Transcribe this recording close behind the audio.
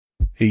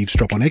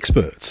Eavesdrop on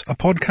Experts, a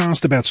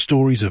podcast about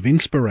stories of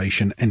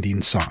inspiration and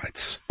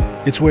insights.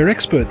 It's where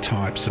expert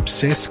types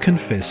obsess,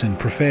 confess and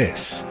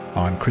profess.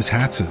 I'm Chris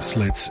Hatzis.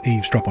 Let's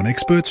eavesdrop on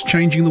experts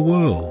changing the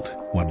world.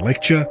 One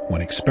lecture,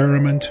 one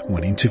experiment,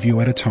 one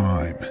interview at a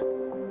time.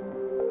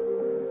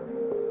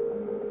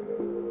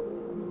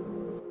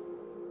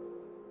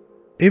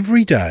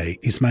 Every day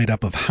is made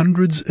up of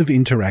hundreds of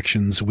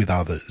interactions with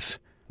others.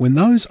 When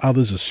those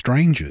others are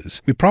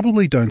strangers, we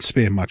probably don't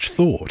spare much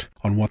thought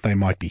on what they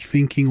might be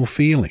thinking or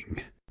feeling.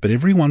 But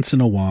every once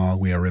in a while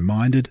we are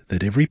reminded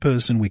that every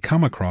person we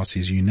come across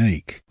is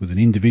unique, with an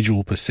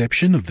individual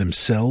perception of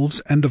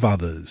themselves and of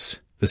others.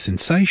 The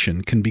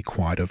sensation can be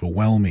quite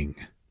overwhelming.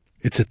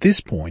 It's at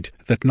this point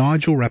that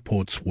Nigel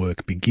Rapport's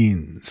work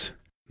begins.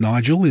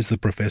 Nigel is the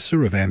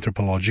Professor of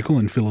Anthropological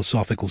and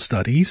Philosophical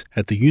Studies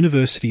at the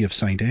University of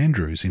St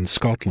Andrews in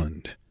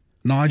Scotland.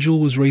 Nigel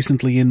was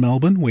recently in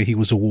Melbourne, where he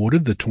was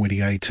awarded the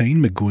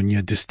 2018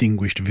 Magunya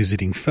Distinguished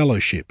Visiting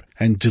Fellowship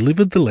and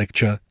delivered the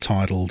lecture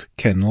titled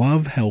 "Can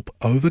Love Help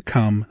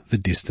Overcome the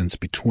Distance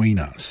Between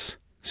Us?"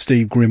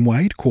 Steve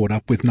Grimwade caught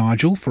up with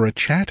Nigel for a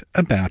chat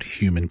about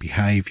human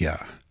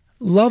behaviour.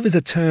 Love is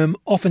a term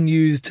often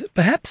used,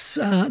 perhaps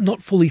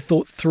not fully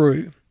thought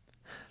through.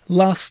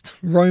 Lust,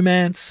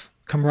 romance,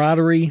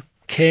 camaraderie,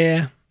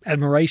 care,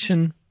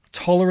 admiration,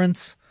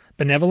 tolerance,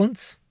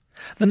 benevolence.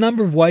 The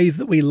number of ways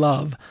that we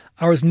love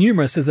are as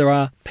numerous as there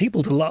are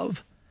people to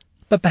love.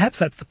 But perhaps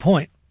that's the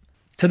point.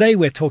 Today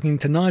we're talking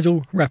to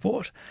Nigel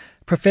Rapport,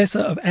 Professor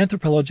of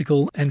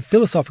Anthropological and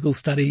Philosophical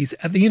Studies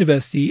at the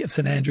University of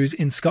St Andrews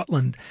in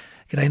Scotland.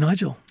 G'day,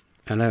 Nigel.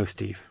 Hello,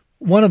 Steve.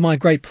 One of my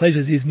great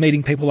pleasures is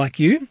meeting people like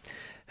you,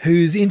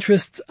 whose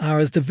interests are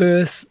as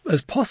diverse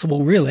as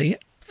possible, really.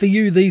 For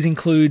you, these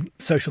include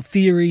social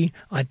theory,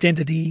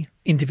 identity,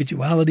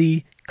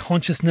 individuality,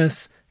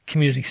 consciousness,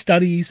 community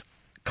studies,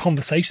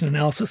 conversation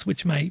analysis,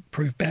 which may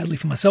prove badly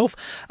for myself,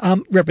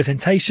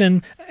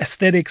 representation,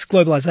 aesthetics,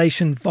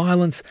 globalization,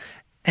 violence,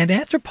 and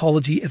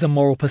anthropology as a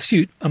moral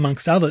pursuit,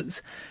 amongst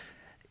others.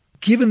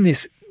 Given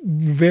this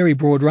very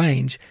broad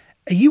range,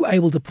 are you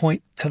able to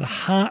point to the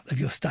heart of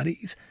your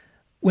studies?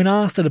 When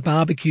asked at a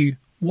barbecue,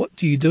 what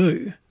do you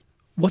do?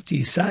 What do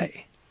you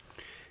say?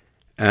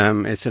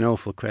 It's an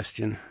awful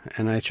question,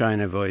 and I try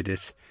and avoid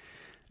it.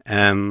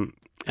 And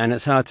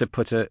it's hard to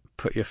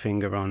put your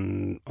finger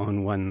on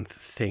one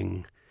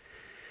thing.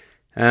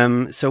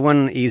 So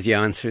one easy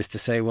answer is to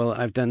say, well,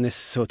 I've done this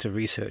sort of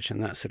research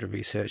and that sort of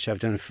research. I've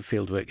done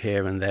fieldwork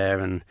here and there,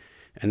 and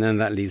then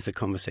that leads the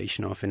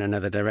conversation off in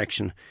another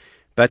direction.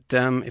 But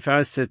if I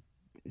was to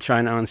try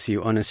and answer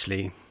you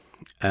honestly,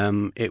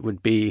 it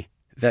would be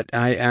that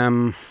I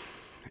am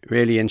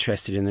really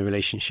interested in the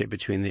relationship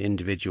between the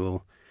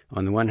individual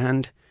on the one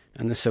hand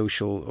and the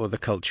social or the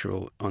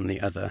cultural on the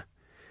other.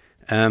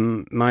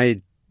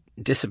 My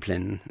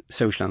discipline,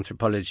 social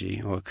anthropology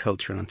or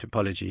cultural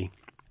anthropology,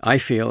 I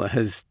feel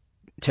has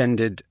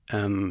tended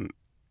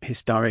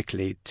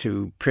historically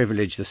to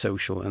privilege the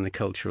social and the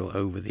cultural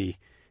over the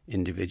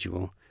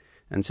individual,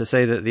 and to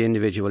say that the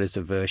individual is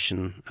a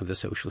version of the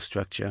social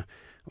structure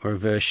or a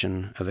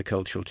version of the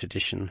cultural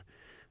tradition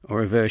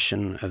or a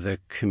version of the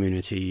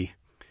community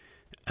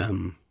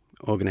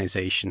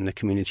organisation, the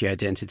community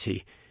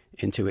identity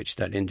into which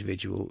that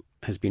individual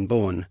has been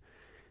born.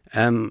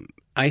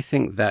 I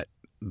think that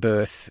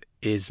birth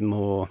is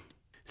more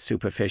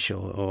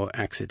superficial or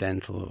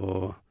accidental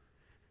or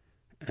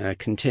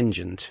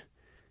contingent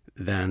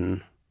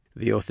than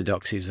the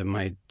orthodoxies of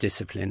my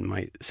discipline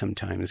might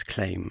sometimes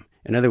claim.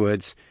 In other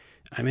words,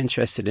 I'm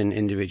interested in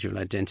individual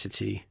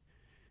identity,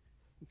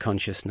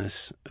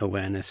 consciousness,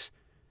 awareness,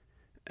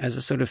 as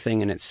a sort of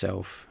thing in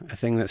itself, a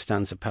thing that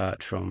stands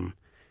apart from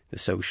the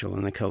social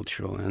and the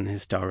cultural and the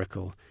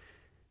historical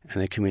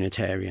and the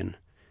communitarian.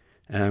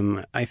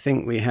 I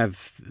think we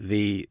have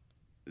the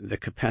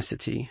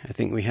capacity, I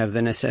think we have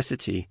the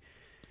necessity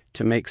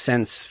to make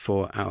sense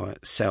for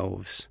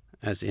ourselves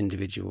as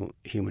individual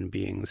human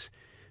beings,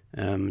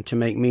 to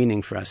make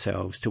meaning for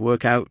ourselves, to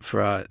work out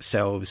for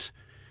ourselves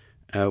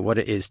what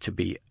it is to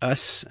be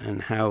us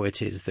and how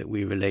it is that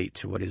we relate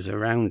to what is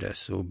around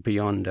us or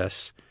beyond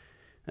us,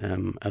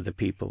 other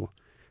people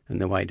and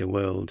the wider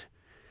world.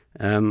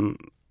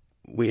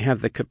 We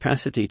have the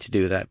capacity to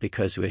do that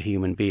because we're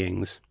human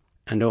beings,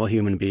 and all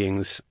human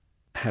beings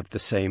have the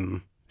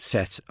same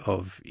set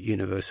of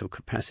universal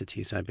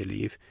capacities, I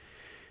believe.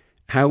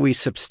 How we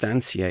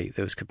substantiate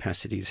those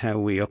capacities, how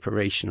we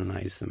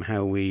operationalize them,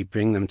 how we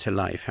bring them to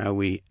life, how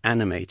we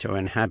animate or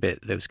inhabit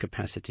those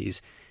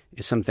capacities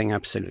is something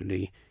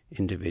absolutely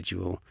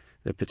individual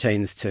that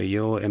pertains to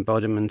your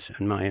embodiment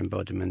and my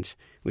embodiment,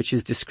 which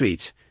is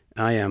discrete.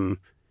 I am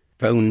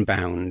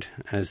bone-bound,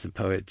 as the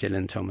poet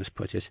Dylan Thomas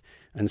put it,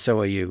 and so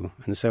are you,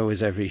 and so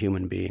is every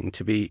human being.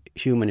 To be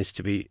human is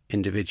to be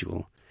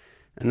individual,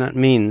 and that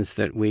means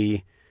that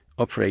we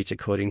operate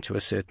according to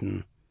a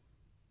certain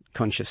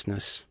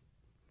consciousness,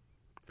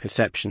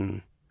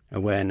 perception,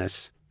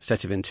 awareness,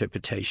 set of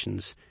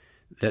interpretations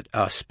that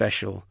are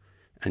special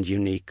and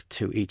unique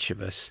to each of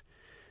us.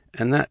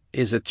 And that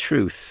is a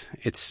truth.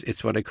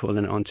 It's what I call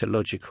an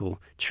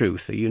ontological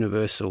truth, a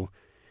universal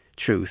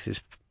truth.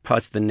 Is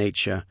part of the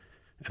nature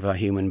of our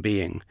human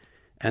being.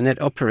 And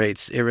it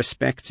operates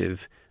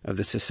irrespective of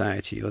the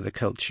society or the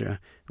culture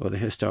or the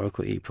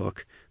historical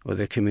epoch or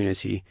the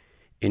community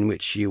in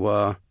which you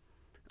are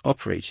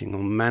operating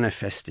or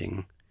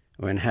manifesting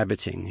or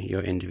inhabiting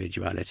your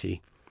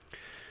individuality.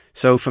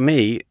 So for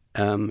me,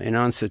 in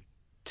answer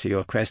to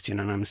your question,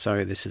 and I'm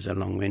sorry this is a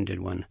long-winded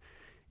one,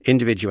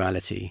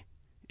 individuality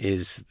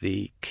is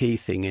the key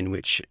thing in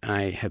which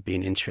I have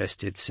been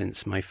interested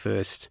since my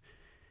first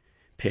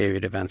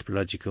period of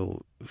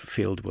anthropological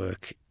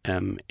fieldwork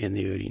in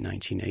the early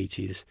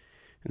 1980s.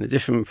 And the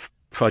different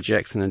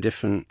projects and the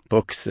different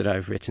books that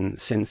I've written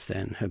since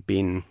then have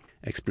been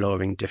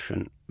exploring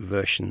different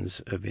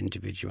versions of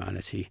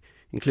individuality,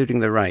 including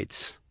the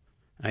rights,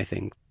 I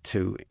think,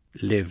 to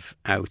live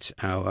out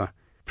our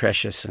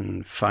precious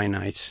and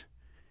finite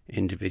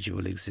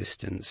individual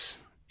existence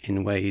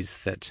in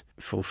ways that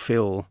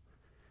fulfill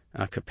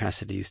our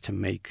capacities to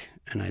make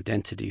an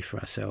identity for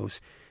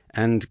ourselves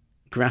and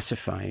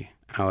gratify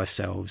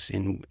ourselves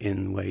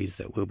in ways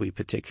that will be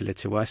particular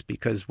to us,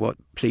 because what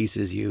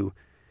pleases you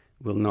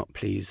will not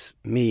please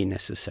me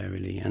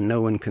necessarily, and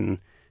no one can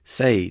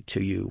say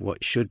to you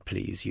what should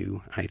please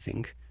you, I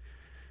think,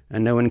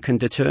 and no one can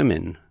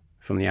determine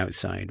from the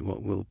outside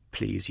what will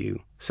please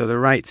you. So the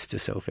rights to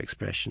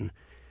self-expression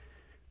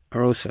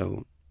are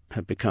also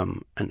have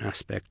become an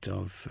aspect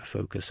of a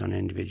focus on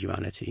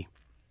individuality.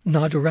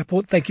 Nigel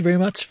Rapport, thank you very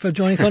much for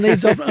joining us on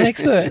Eavesdrop on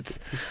Experts.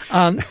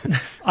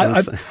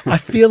 I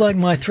feel like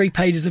my 3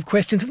 pages of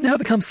questions have now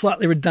become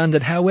slightly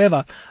redundant.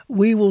 However,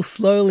 we will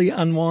slowly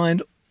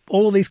unwind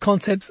all of these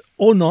concepts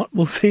or not.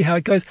 We'll see how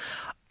it goes.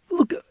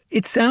 Look,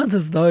 it sounds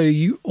as though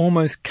you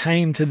almost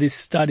came to this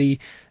study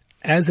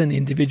as an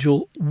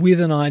individual with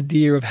an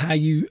idea of how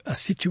you are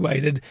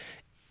situated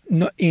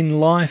in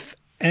life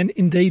and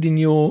indeed in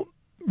your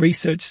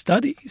research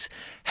studies.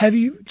 Have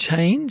you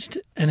changed,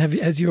 and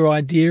has your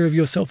idea of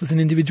yourself as an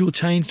individual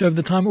changed over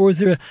the time, or is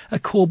there a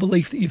core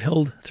belief that you've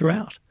held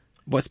throughout?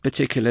 What's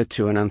particular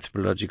to an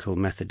anthropological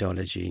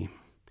methodology,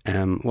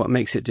 what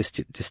makes it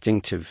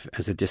distinctive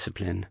as a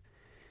discipline,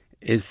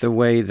 is the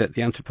way that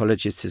the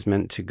anthropologist is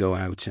meant to go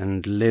out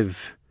and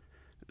live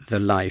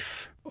the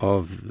life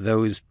of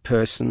those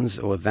persons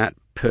or that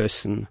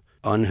person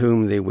on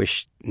whom they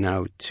wish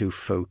now to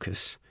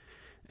focus.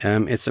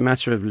 It's a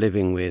matter of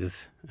living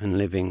with and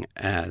living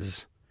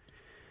as.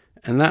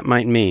 And that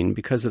might mean,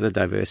 because of the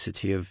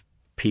diversity of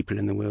people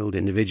in the world,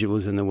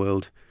 individuals in the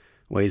world,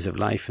 ways of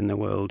life in the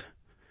world,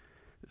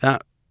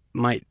 that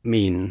might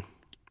mean,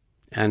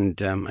 and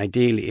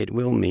ideally it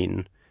will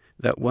mean,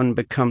 that one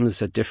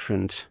becomes a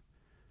different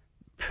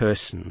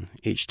person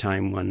each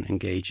time one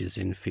engages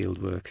in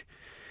fieldwork.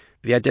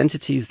 The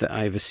identities that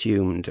I've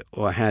assumed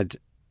or had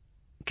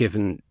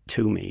given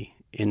to me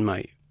in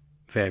my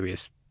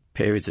various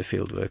periods of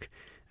fieldwork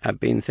have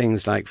been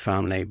things like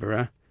farm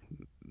labourer,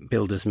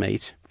 builder's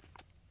mate,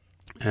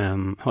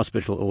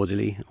 hospital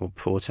orderly or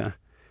porter,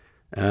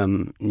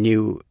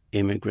 new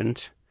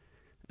immigrant,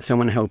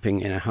 someone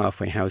helping in a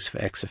halfway house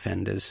for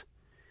ex-offenders,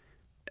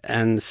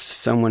 and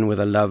someone with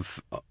a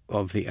love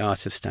of the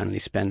art of Stanley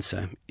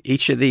Spencer.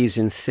 Each of these,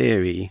 in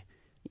theory,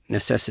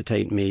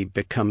 necessitate me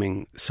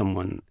becoming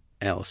someone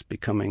else,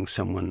 becoming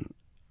someone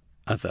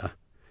other,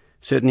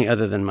 certainly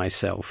other than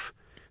myself.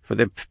 For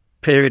the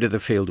period of the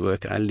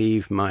fieldwork, I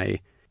leave my,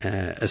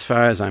 as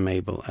far as I'm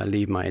able, I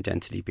leave my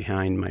identity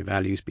behind, my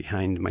values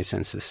behind, my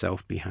sense of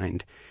self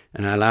behind,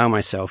 and I allow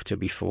myself to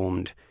be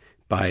formed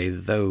by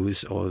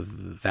those or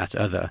that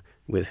other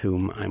with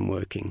whom I'm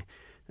working,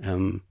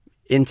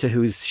 into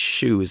whose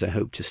shoes I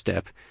hope to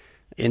step,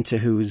 into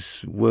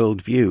whose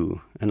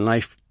worldview and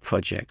life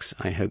projects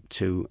I hope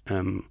to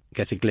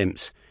get a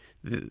glimpse.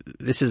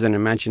 This is an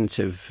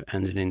imaginative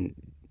and an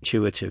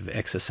intuitive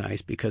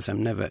exercise, because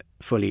I'm never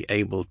fully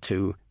able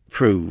to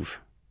prove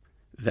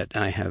that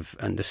I have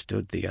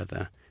understood the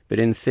other. But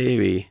in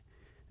theory,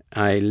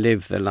 I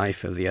live the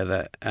life of the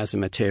other as a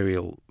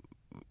material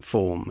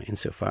form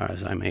insofar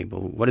as I'm able.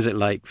 What is it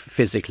like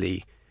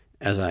physically,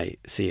 as I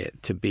see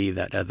it, to be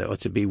that other, or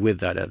to be with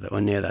that other,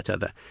 or near that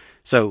other?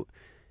 So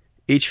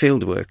each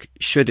fieldwork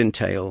should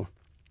entail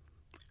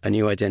a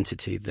new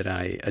identity that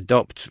I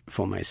adopt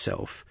for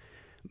myself.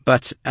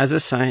 But as a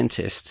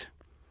scientist,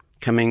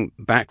 coming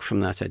back from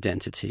that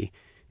identity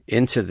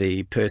into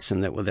the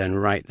person that will then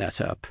write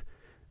that up,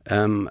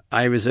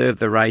 I reserve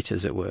the right,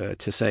 as it were,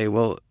 to say,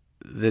 well,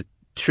 the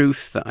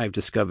truth that I've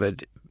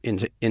discovered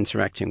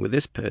interacting with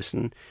this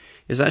person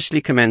is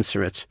actually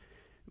commensurate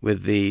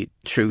with the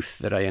truth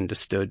that I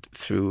understood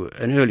through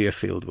an earlier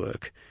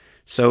fieldwork.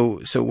 So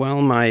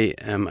while my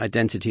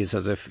identities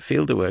as a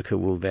field worker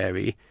will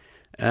vary,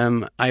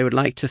 I would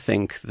like to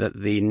think that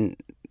the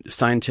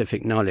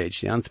scientific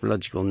knowledge, the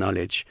anthropological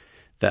knowledge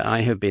that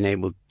I have been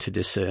able to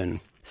discern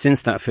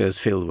since that first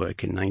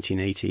fieldwork in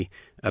 1980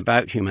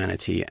 about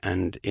humanity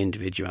and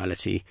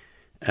individuality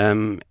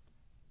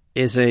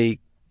is a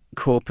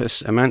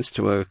corpus, amounts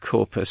to a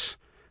corpus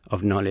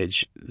of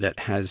knowledge that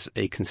has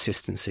a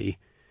consistency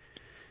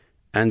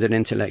and an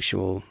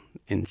intellectual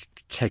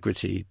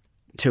integrity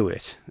to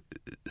it.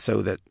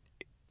 So that,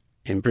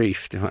 in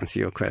brief, to answer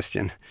your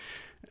question,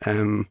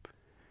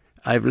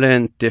 I've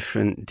learned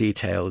different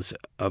details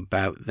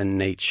about the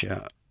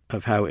nature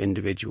of how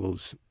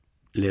individuals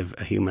live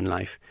a human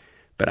life,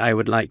 but I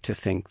would like to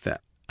think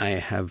that I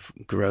have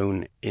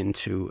grown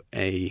into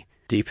a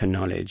deeper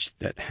knowledge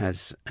that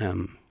has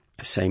a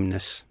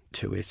sameness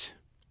to it.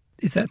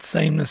 Is that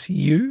sameness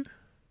you?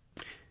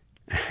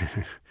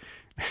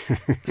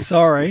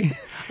 Sorry,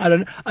 I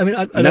don't. I mean,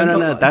 I don't.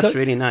 No. That's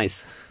really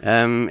nice.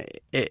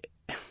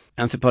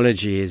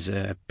 Anthropology is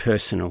a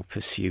personal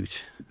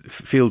pursuit.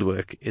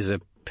 Fieldwork is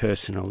a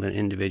personal and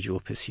individual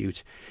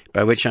pursuit.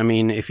 By which I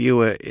mean, if you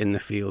were in the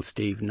field,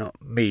 Steve,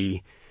 not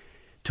me,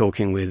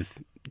 talking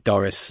with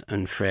Doris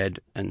and Fred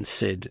and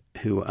Sid,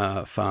 who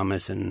are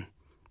farmers and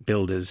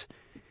builders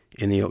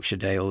in the Yorkshire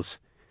Dales,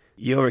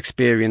 your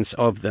experience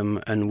of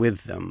them and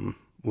with them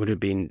would have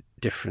been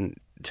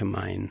different to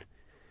mine.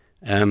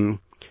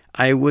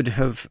 I would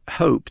have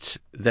hoped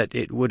that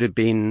it would have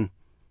been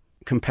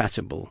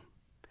compatible,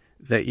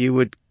 that you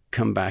would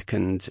come back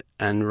and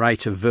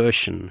write a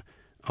version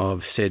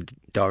of Sid,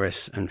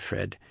 Doris and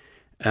Fred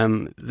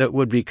that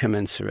would be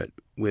commensurate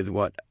with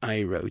what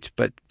I wrote.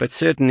 But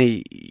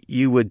certainly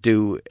you would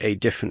do a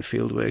different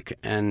fieldwork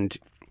and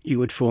you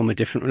would form a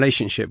different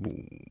relationship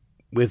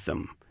with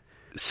them.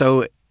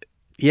 So,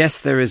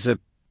 yes, there is a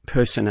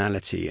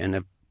personality and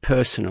a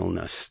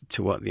personalness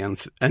to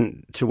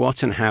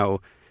what and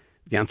how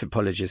the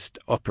anthropologist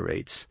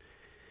operates.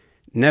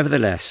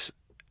 Nevertheless,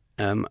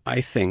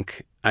 I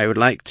think I would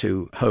like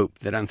to hope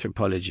that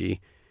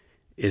anthropology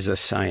is a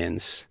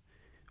science,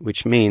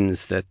 which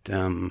means that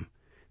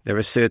there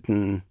are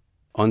certain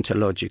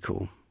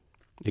ontological,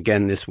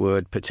 again this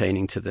word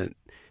pertaining to the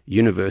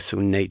universal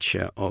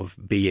nature of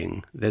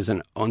being. There's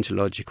an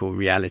ontological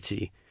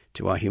reality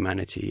to our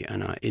humanity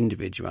and our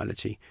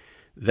individuality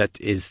that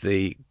is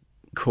the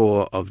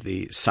core of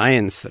the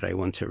science that I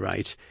want to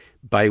write,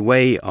 by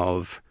way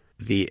of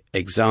the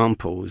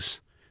examples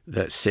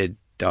that Sid,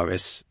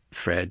 Doris,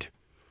 Fred,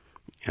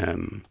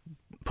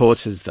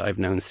 porters that I've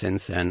known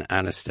since then,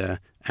 Alistair,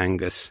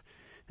 Angus,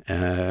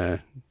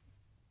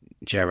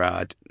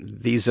 Gerard.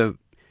 These are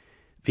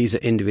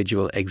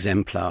individual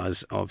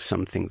exemplars of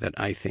something that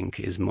I think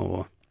is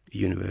more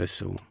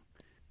universal.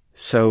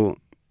 So,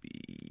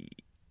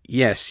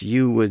 yes,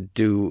 you would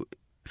do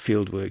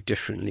fieldwork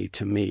differently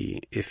to me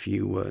if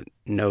you were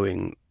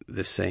knowing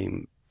the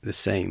same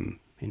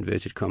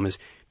inverted commas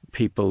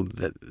people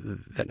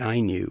that I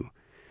knew.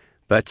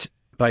 But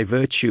by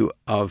virtue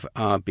of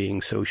our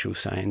being social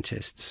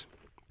scientists,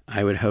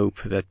 I would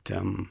hope that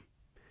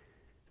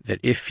that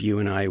if you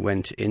and I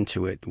went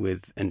into it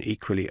with an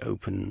equally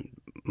open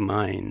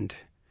mind,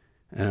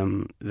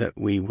 that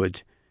we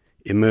would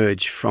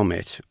emerge from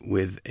it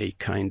with a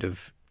kind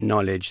of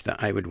knowledge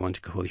that I would want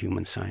to call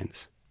human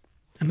science.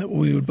 And that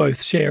we would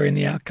both share in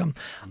the outcome.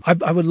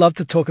 I would love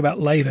to talk about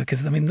labour,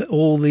 because, I mean,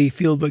 all the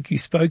fieldwork you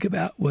spoke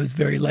about was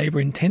very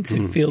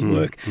labour-intensive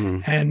fieldwork.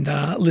 And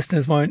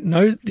listeners won't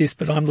know this,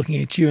 but I'm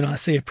looking at you and I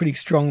see a pretty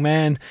strong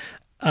man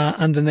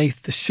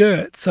underneath the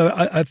shirt. So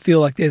I feel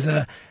like there's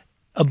a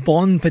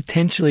bond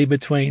potentially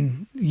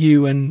between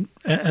you and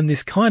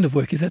this kind of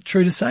work. Is that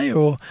true to say,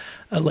 or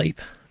a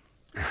leap?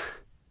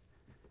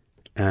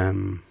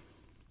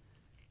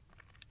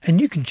 And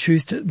you can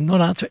choose to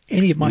not answer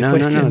any of my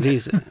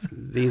questions. No.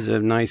 These are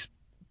nice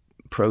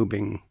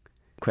probing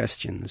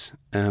questions.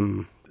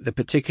 The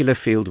particular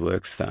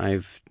fieldworks that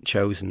I've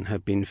chosen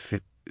have been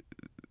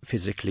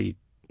physically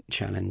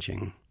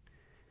challenging.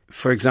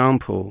 For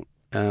example,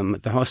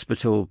 the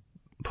hospital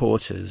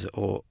porters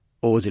or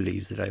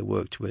orderlies that I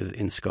worked with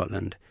in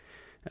Scotland,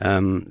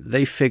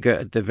 they figure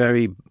at the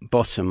very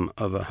bottom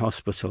of a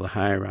hospital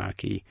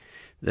hierarchy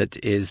that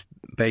is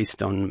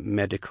based on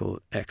medical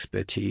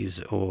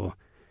expertise or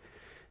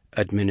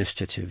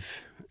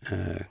administrative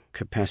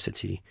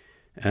capacity.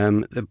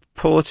 The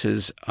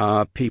porters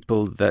are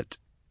people that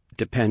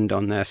depend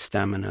on their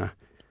stamina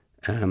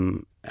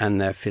and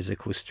their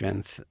physical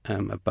strength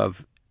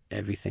above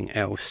everything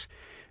else,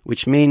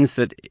 which means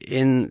that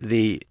in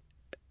the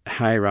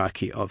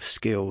hierarchy of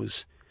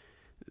skills,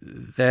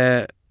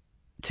 they're,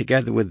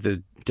 together with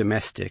the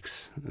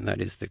domestics, that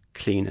is the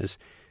cleaners,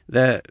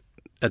 they're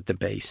at the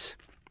base.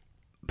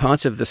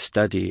 Part of the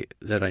study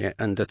that I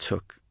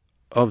undertook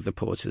of the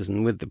porters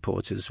and with the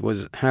porters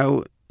was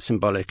how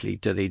symbolically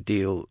do they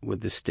deal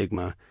with the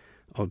stigma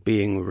of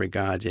being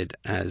regarded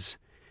as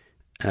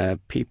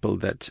people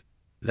that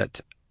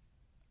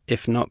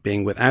if not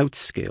being without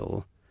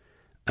skill,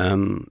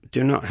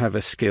 do not have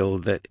a skill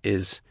that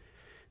is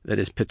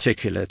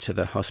particular to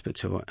the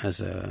hospital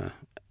as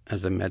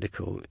a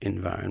medical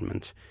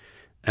environment.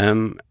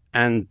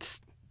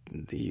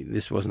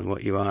 This wasn't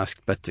what you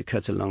asked, but to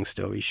cut a long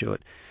story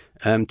short,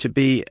 to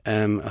be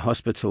a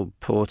hospital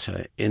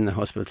porter in the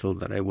hospital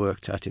that I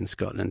worked at in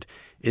Scotland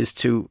is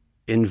to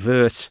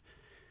reverse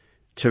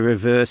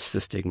the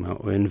stigma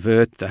or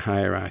invert the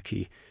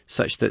hierarchy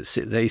such that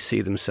they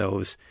see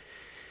themselves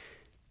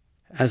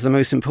as the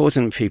most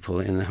important people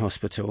in the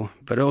hospital,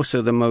 but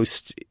also the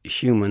most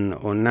human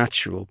or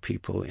natural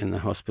people in the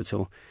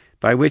hospital,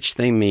 by which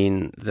they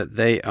mean that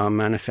they are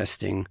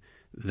manifesting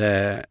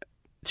their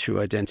true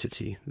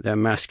identity, their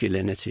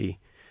masculinity.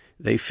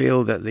 They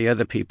feel that the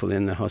other people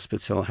in the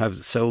hospital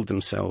have sold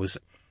themselves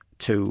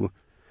to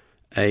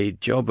a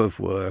job of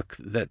work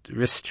that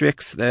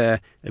restricts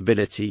their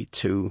ability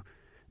to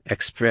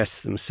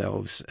express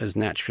themselves as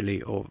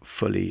naturally or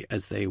fully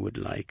as they would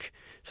like.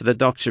 So the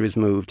doctor is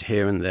moved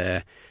here and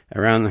there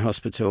around the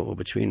hospital or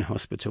between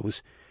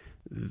hospitals.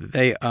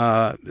 They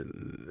are,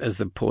 as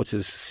the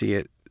porters see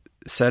it,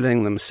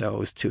 selling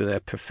themselves to their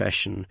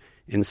profession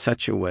in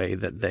such a way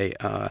that they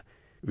are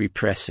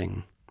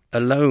repressing.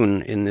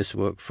 Alone in this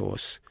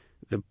workforce,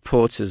 the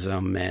porters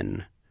are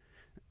men.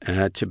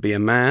 To be a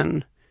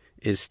man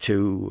is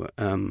to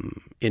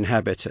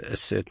inhabit a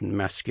certain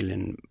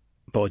masculine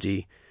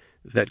body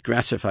that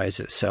gratifies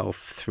itself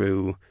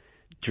through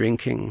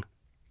drinking,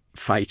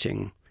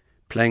 fighting,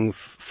 playing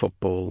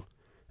football,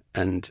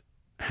 and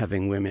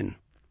having women,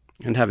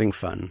 and having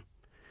fun.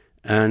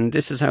 And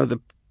this is how the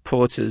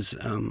porters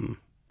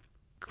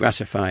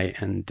gratify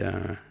and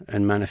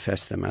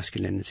manifest their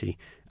masculinity.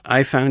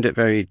 I found it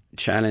very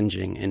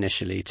challenging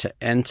initially to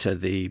enter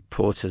the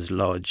porter's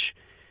lodge,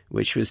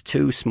 which was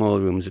 2 small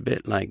rooms, a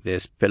bit like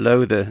this,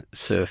 below the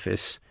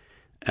surface,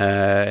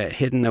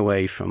 hidden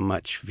away from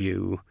much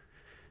view.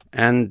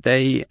 And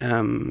they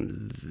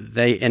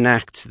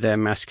enact their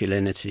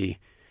masculinity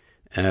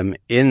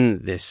in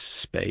this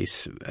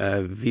space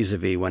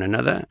vis-a-vis one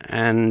another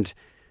and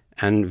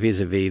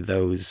vis-a-vis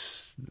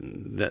those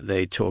that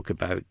they talk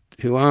about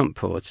who aren't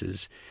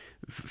porters.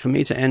 For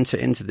me to enter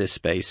into this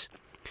space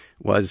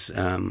was,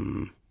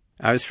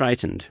 I was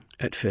frightened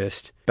at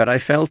first, but I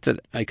felt that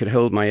I could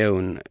hold my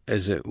own,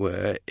 as it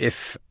were,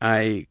 if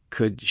I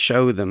could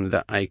show them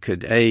that I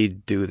could A,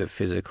 do the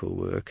physical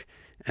work,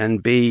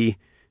 and B,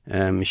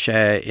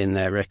 share in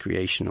their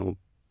recreational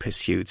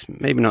pursuits,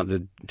 maybe not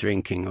the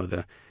drinking or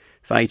the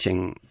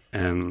fighting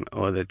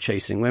or the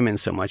chasing women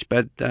so much,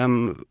 but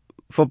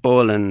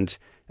football and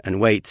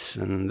weights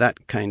and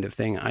that kind of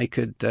thing. I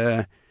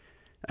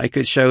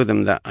could show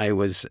them that I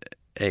was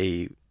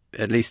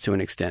at least to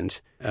an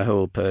extent, a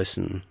whole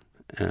person.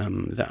 They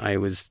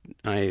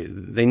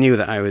knew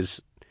that I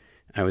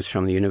was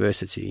from the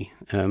university.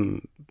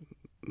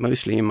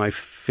 Mostly in my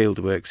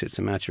fieldworks, it's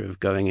a matter of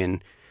going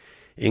in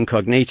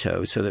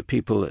incognito so that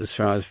people, as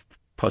far as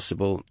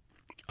possible,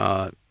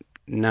 are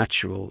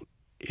natural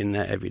in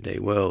their everyday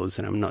worlds,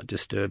 and I'm not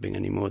disturbing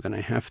any more than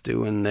I have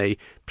to, and they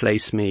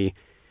place me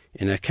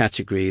in a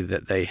category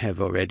that they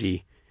have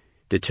already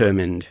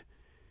determined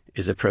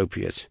is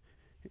appropriate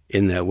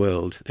in their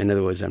world. In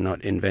other words, I'm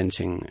not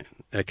inventing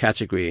a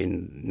category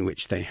in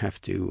which they have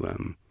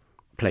to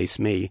place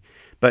me.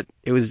 But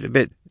it was a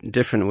bit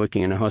different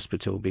working in a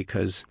hospital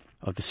because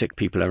of the sick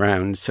people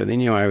around, so they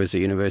knew I was a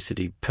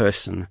university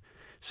person.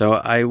 So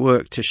I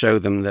worked to show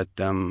them that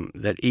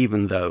that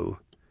even though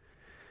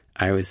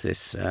I was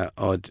this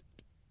odd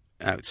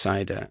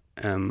outsider,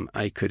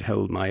 I could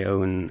hold my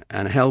own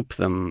and help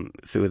them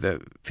through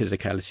the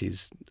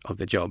physicalities of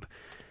the job.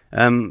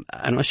 I'm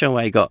not sure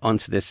why I got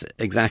onto this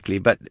exactly,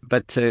 but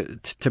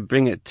to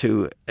bring it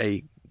to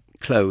a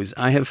close,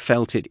 I have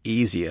felt it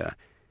easier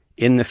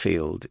in the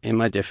field, in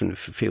my different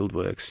field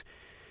works,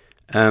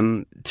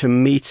 to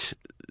meet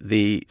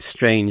the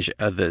strange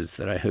others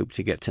that I hope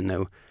to get to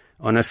know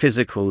on a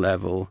physical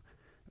level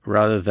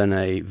rather than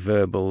a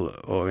verbal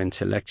or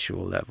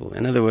intellectual level.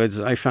 In other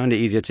words, I found it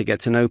easier to get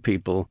to know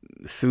people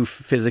through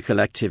physical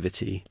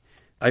activity.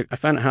 I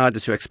found it harder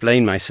to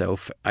explain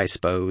myself, I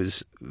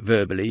suppose,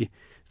 verbally,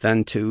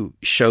 than to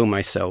show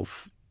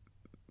myself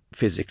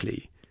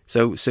physically.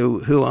 So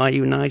who are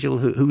you, Nigel?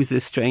 Who's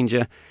this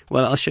stranger?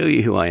 Well, I'll show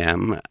you who I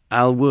am.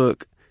 I'll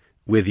work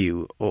with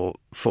you or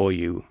for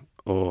you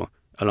or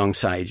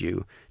alongside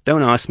you.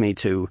 Don't ask me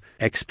to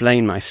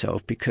explain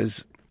myself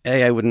because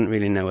A, I wouldn't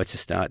really know where to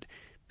start.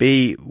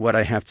 B, what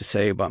I have to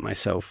say about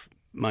myself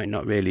might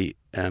not really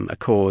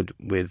accord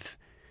with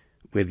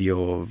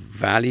your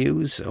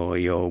values or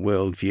your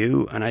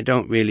worldview, and I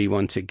don't really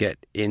want to get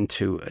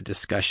into a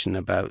discussion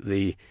about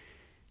the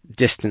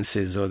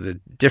distances or the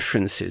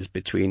differences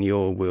between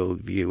your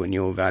worldview and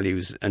your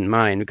values and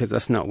mine, because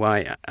that's not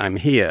why I'm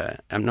here.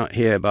 I'm not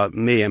here about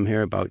me, I'm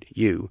here about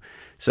you.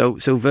 So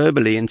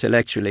verbally,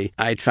 intellectually,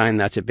 I'd find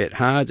that a bit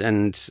hard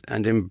and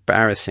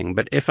embarrassing.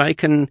 But if I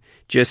can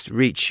just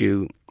reach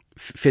you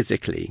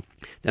physically,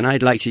 then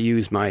I'd like to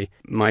use my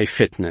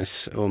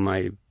fitness or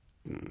my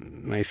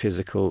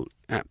physical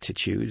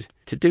aptitude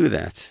to do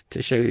that,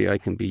 to show you I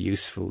can be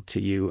useful to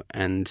you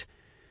and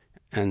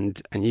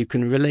you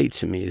can relate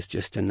to me as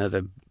just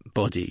another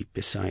body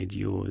beside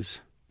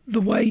yours. The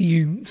way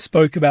you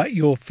spoke about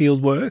your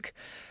fieldwork,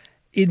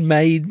 it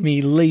made me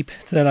leap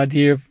to that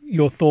idea of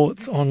your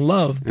thoughts on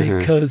love,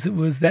 because it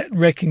was that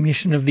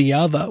recognition of the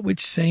other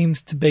which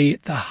seems to be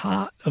at the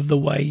heart of the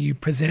way you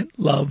present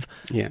love.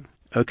 Yeah.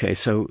 Okay,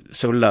 so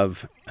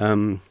love.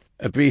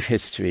 A brief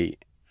history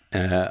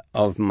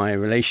of my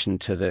relation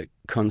to the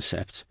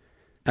concept.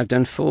 I've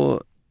done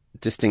 4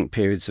 distinct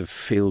periods of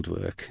field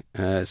work.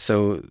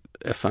 So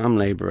a farm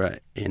labourer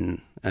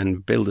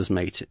and builder's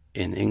mate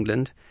in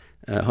England,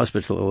 a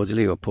hospital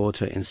orderly or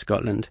porter in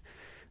Scotland,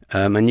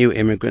 a new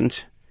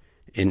immigrant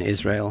in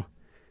Israel,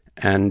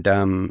 and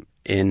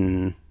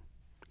in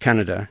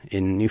Canada,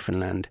 in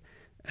Newfoundland,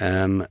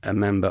 a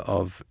member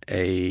of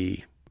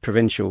a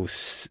provincial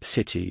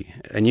city,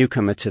 a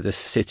newcomer to the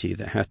city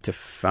that had to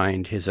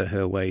find his or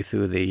her way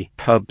through the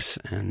pubs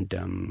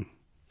and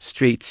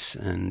streets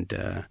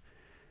and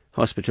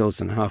hospitals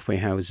and halfway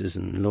houses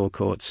and law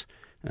courts.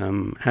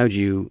 How do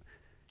you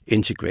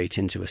integrate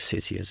into a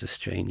city as a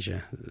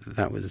stranger?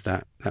 That was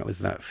that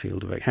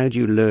fieldwork. How do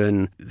you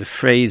learn the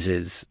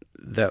phrases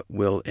that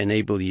will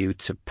enable you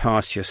to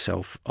pass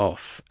yourself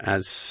off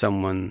as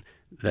someone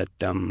that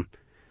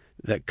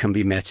can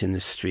be met in the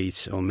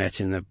street or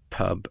met in the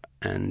pub,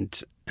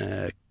 and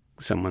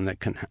someone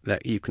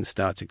that you can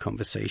start a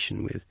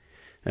conversation with?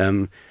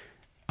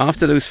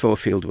 After those 4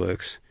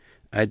 fieldworks,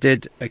 I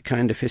did a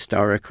kind of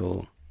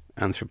historical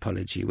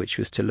anthropology, which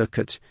was to look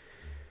at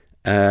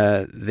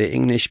the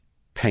English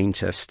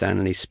painter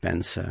Stanley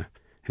Spencer,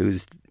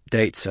 whose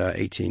dates are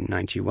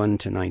 1891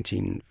 to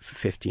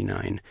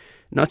 1959,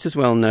 not as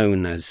well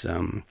known as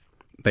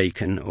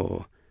Bacon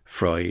or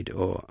Freud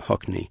or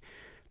Hockney,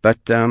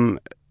 but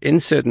in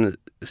certain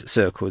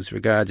circles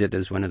regarded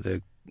as one of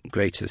the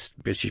greatest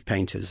British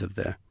painters of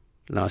the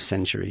last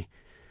century.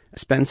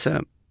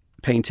 Spencer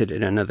painted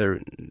in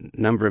another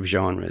number of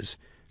genres: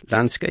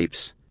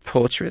 landscapes,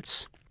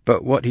 portraits,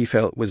 but what he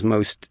felt was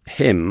most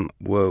him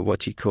were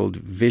what he called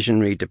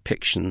visionary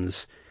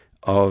depictions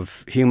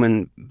of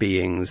human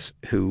beings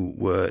who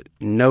were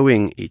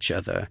knowing each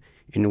other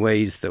in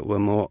ways that were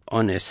more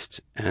honest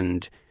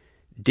and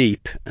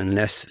deep and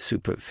less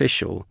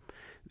superficial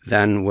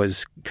than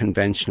was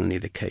conventionally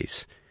the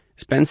case.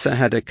 Spencer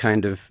had a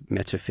kind of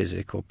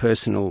metaphysic or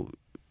personal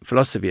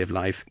philosophy of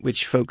life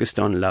which focused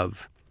on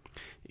love.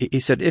 He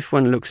said, if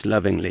one looks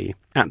lovingly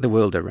at the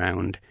world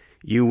around,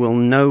 you will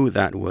know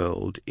that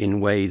world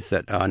in ways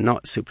that are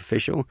not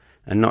superficial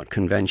and not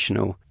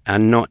conventional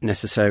and not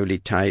necessarily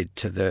tied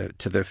to the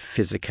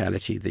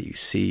physicality that you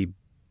see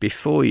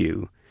before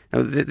you.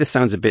 Now, this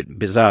sounds a bit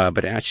bizarre,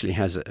 but it actually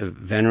has a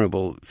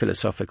venerable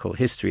philosophical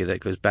history that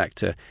goes back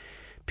to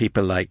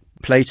people like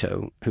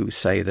Plato, who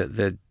say that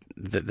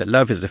that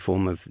love is a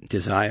form of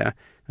desire,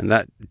 and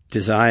that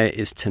desire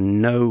is to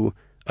know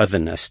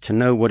otherness, to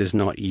know what is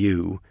not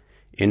you,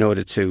 in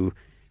order to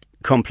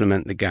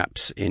complement the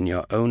gaps in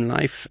your own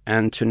life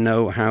and to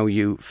know how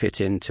you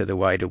fit into the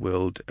wider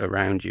world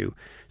around you.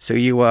 So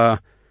you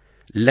are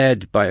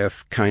led by a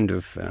kind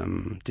of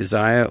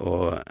desire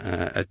or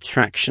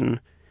attraction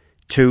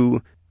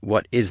to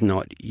what is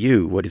not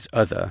you, what is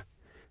other.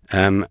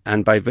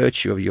 And by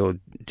virtue of your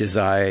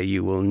desire,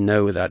 you will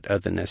know that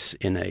otherness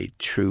in a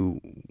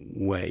true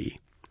way.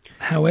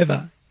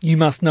 However, you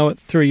must know it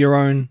through your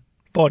own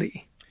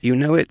body. You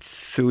know it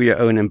through your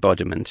own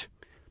embodiment.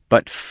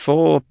 But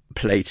for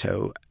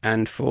Plato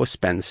and for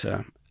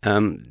Spencer,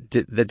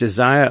 the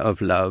desire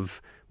of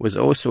love was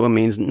also a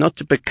means not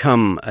to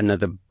become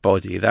another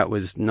body. That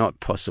was not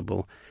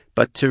possible,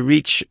 but to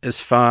reach as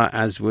far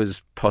as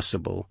was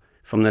possible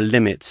from the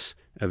limits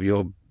of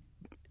your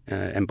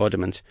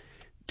embodiment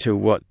to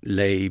what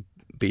lay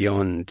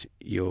beyond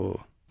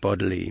your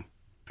bodily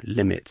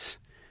limits.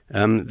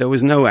 There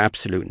was no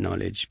absolute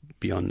knowledge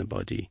beyond the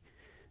body.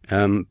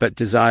 But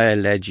desire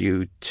led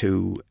you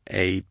to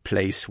a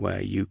place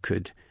where you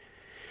could,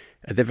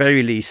 at the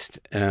very least,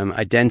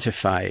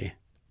 identify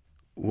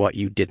what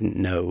you didn't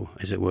know,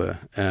 as it were,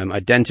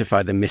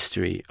 identify the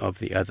mystery of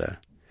the other.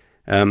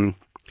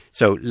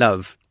 So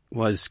love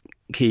was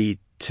key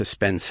to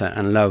Spencer,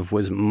 and love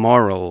was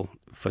moral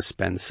for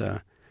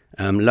Spencer.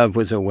 Love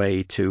was a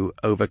way to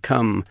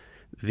overcome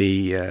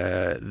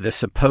the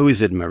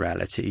supposed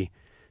morality,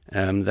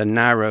 the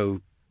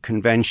narrow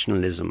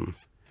conventionalism,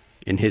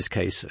 in his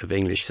case, of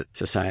English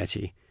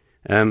society.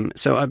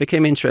 So I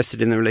became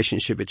interested in the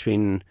relationship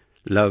between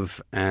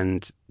love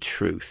and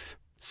truth.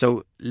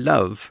 So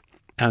love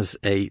as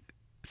a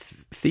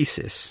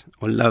thesis,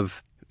 or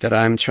love that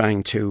I'm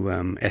trying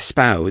to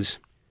espouse,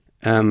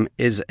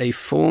 is a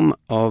form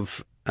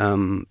of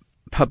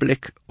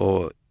public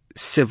or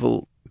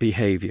civil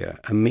behavior,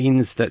 a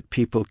means that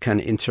people can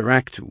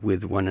interact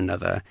with one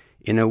another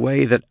in a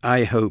way that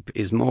I hope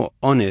is more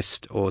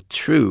honest or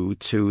true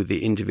to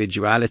the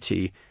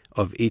individuality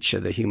of each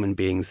of the human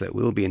beings that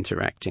will be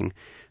interacting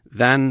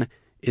than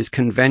is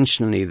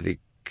conventionally the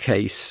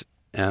case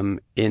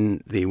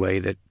in the way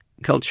that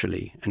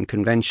culturally and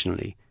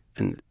conventionally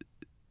and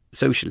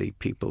socially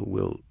people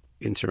will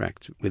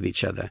interact with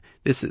each other.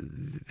 This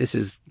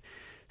is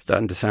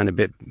starting to sound a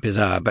bit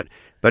bizarre, but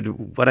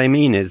what I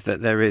mean is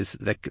that there is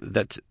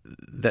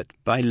that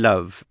by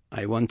love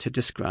I want to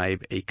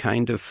describe a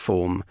kind of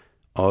form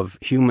of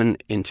human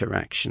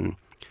interaction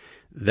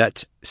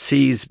that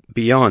sees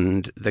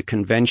beyond the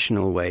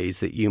conventional ways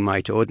that you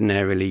might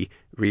ordinarily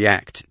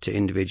react to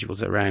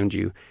individuals around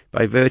you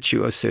by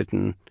virtue of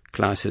certain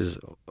classes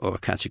or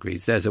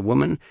categories. There's a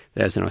woman,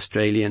 there's an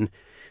Australian,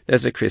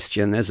 There's a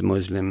Christian, there's a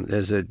Muslim,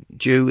 there's a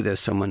Jew, there's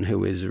someone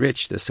who is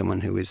rich, there's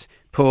someone who is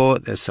poor,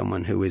 there's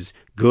someone who is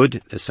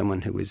good, there's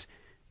someone who is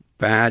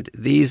bad.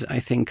 These, I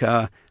think,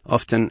 are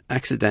often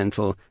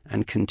accidental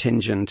and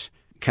contingent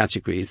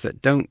categories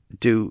that don't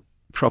do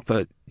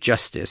proper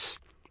justice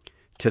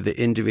to the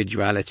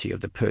individuality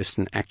of the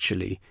person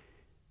actually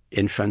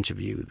in front of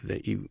you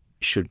that you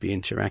should be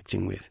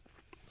interacting with.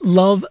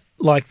 Love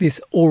like this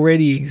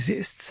already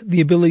exists.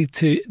 The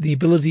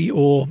ability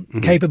or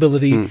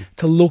capability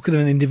to look at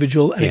an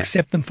individual and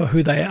accept them for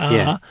who they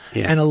are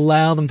and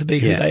allow them to be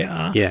who they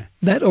are. Yeah.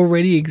 That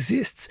already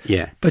exists.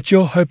 Yeah. But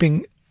you're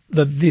hoping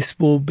that this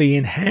will be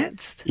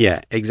enhanced.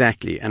 Yeah,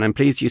 exactly. And I'm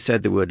pleased you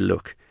said the word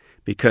look,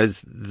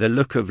 because the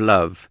look of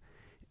love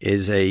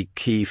is a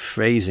key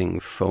phrasing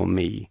for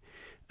me.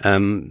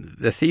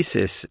 The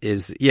thesis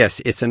is,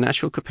 yes, it's a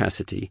natural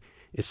capacity.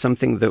 It's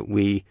something that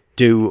we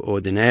do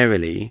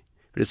ordinarily,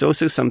 but it's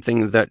also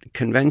something that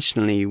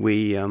conventionally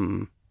we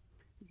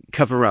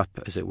cover up,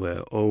 as it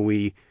were, or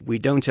we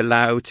don't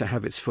allow to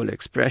have its full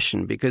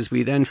expression, because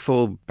we then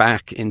fall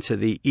back into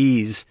the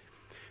ease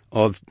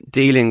of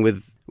dealing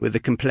with the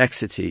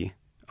complexity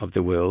of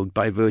the world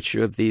by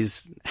virtue of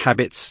these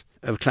habits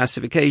of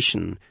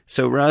classification.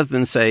 So rather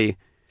than say,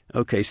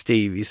 okay,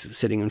 Steve, he's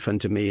sitting in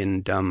front of me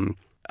and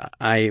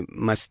I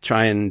must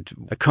try and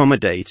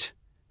accommodate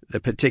the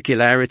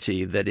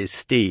particularity that is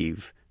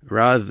Steve,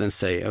 rather than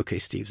say, okay,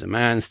 Steve's a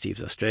man,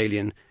 Steve's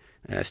Australian,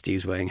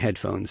 Steve's wearing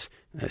headphones,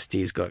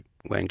 Steve's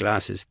wearing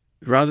glasses.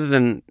 Rather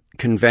than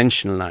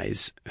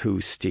conventionalize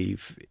who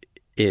Steve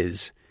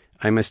is,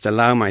 I must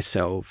allow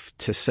myself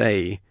to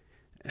say,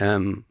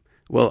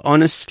 well,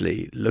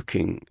 honestly,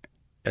 looking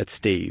at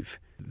Steve,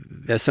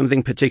 there's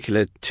something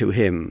particular to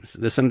him.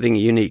 There's something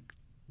unique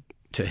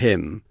to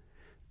him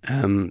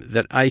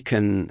that I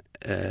can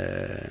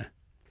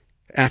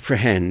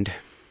apprehend.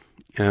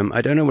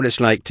 I don't know what it's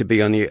like to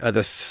be on the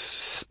other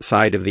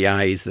side of the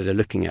eyes that are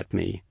looking at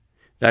me.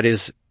 That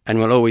is, and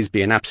will always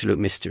be, an absolute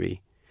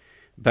mystery.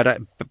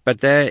 But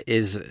there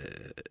is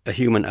a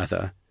human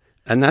other,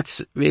 and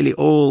that's really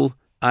all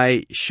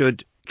I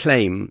should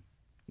claim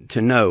to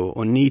know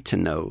or need to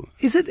know.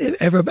 Is it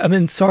ever, I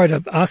mean, sorry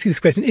to ask you this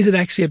question, is it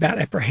actually about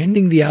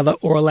apprehending the other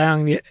or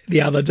allowing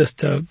the other just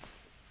to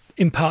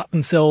impart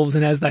themselves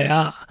and as they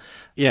are?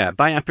 Yeah,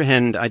 by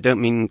apprehend, I don't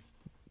mean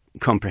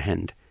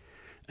comprehend.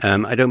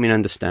 I don't mean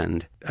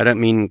understand. I don't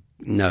mean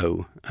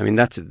know. I mean,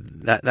 that's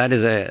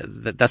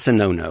a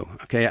no-no.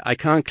 Okay, I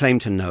can't claim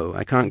to know.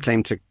 I can't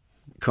claim to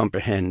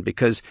comprehend,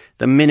 because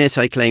the minute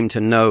I claim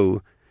to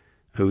know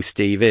who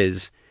Steve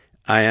is,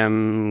 I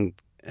am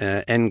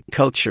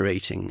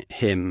enculturating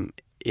him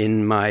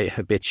in my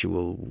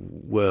habitual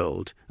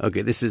world.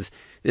 Okay, this is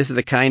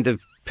the kind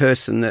of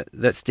person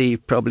that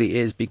Steve probably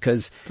is,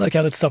 because... Okay,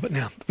 let's stop it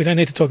now. We don't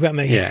need to talk about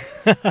me. Yeah.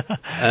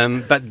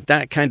 But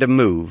that kind of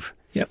move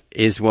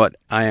is what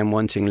I am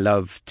wanting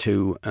love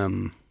to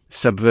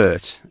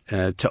subvert,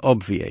 to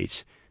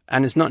obviate.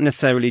 And it's not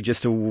necessarily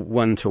just a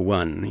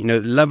one-to-one. You know,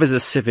 love as a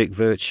civic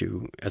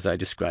virtue, as I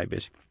describe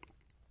it,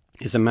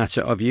 is a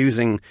matter of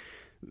using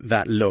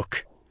that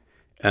look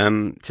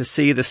to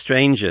see the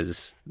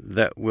strangers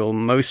that will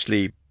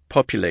mostly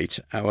populate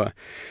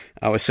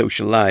our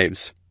social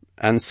lives,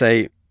 and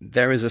say,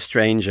 there is a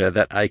stranger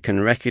that I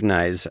can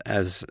recognize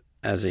as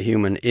a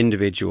human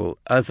individual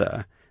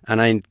other,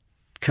 and I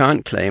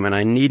can't claim, and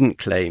I needn't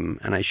claim,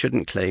 and I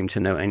shouldn't claim to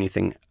know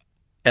anything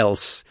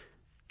else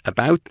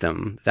about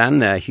them than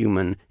their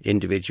human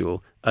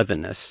individual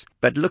otherness.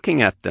 But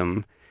looking at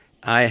them,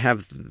 I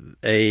have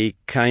a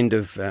kind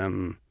of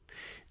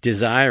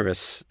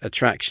desirous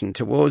attraction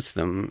towards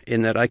them,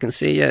 in that I can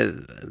see,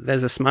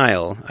 there's a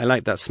smile. I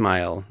like that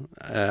smile.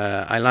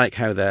 I like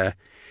how they're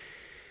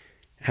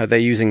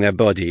using their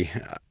body.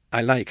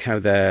 I like how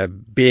they're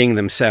being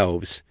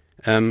themselves.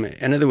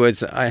 In other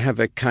words, I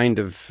have a kind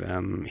of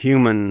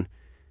human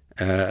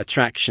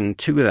attraction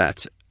to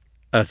that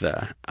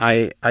other.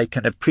 I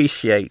can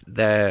appreciate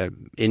their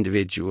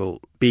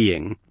individual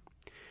being,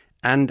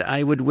 and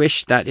I would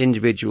wish that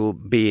individual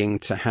being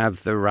to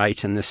have the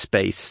right and the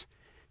space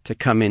to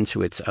come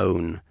into its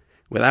own,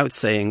 without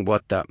saying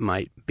what that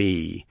might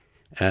be,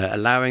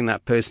 allowing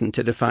that person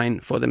to define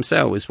for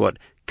themselves what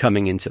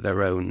coming into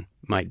their own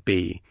might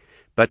be.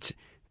 But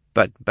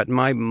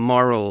my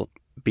moral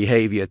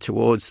behavior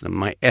towards them,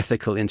 my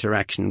ethical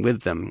interaction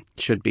with them,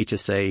 should be to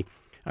say,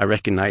 I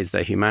recognize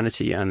their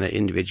humanity and their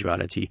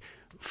individuality,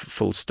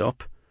 full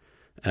stop.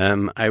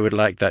 I would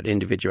like that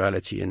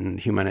individuality and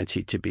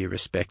humanity to be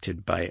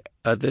respected by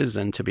others,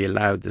 and to be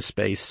allowed the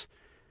space,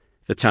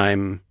 the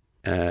time,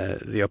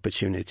 the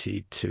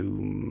opportunity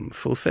to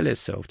fulfill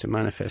itself, to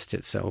manifest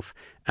itself,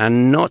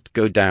 and not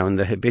go down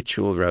the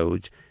habitual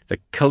road, the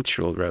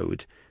cultural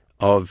road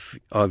of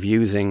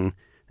using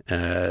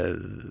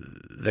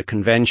the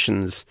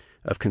conventions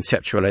of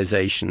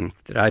conceptualization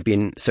that I've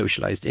been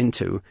socialized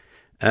into,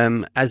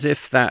 as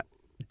if that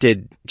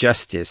did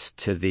justice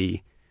to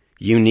the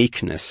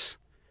uniqueness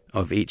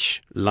of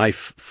each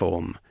life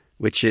form,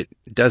 which it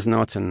does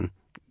not and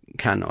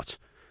cannot.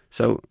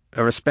 So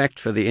a respect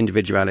for the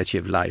individuality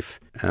of life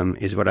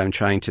is what I'm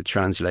trying to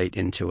translate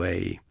into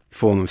a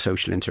form of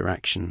social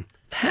interaction.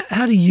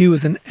 How do you,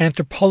 as an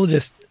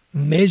anthropologist,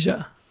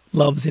 measure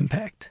love's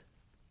impact?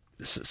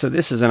 So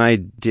this is an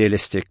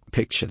idealistic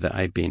picture that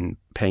I've been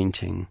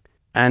painting,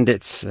 and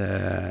it's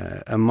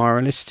a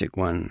moralistic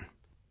one.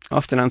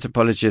 Often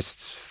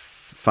anthropologists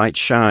fight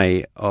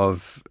shy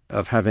of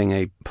having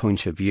a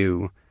point of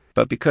view,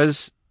 but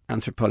because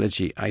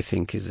anthropology, I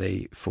think, is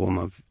a form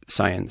of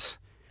science,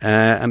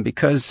 and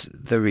because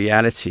the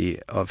reality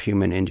of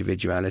human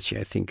individuality,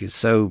 I think, is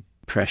so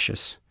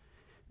precious,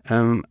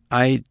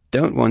 I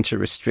don't want to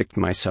restrict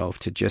myself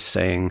to just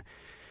saying,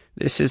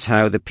 this is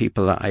how the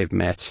people that I've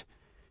met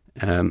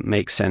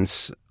make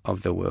sense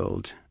of the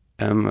world.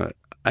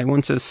 I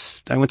want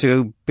to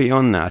go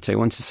beyond that. I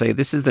want to say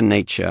this is the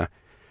nature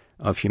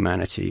of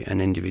humanity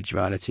and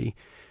individuality.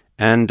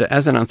 And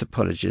as an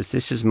anthropologist,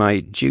 this is my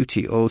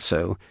duty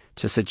also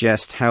to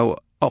suggest how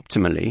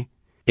optimally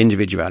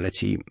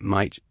individuality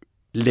might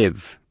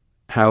live,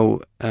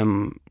 how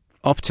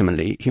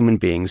optimally human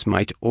beings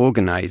might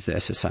organize their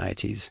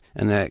societies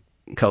and their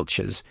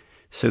cultures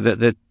so that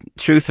the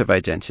truth of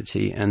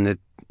identity and the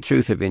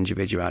truth of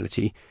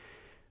individuality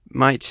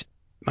might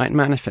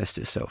manifest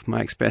itself,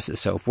 might express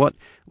itself. What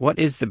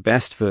is the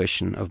best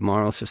version of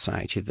moral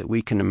society that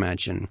we can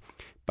imagine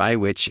by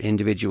which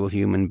individual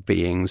human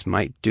beings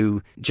might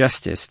do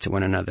justice to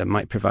one another,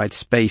 might provide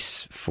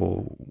space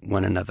for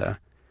one another?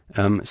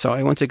 So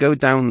I want to go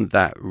down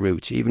that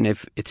route, even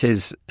if it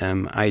is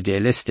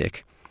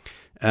idealistic.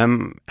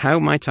 How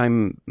might I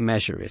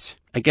measure it?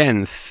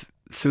 Again,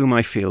 through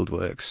my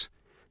fieldworks.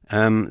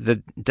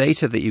 The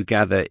data that you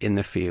gather in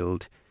the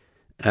field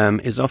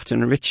is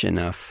often rich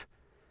enough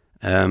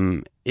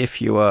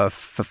if you are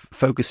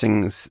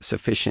focusing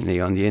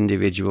sufficiently on the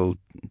individual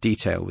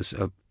details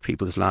of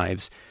people's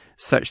lives,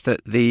 such that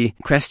the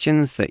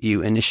questions that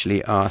you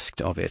initially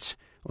asked of it,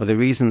 or the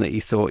reason that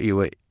you thought you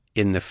were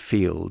in the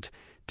field,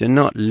 do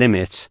not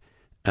limit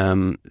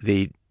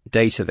the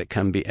data that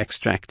can be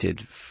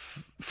extracted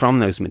from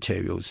those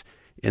materials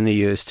in the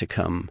years to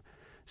come.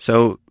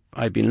 So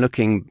I've been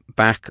looking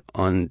back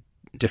on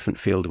different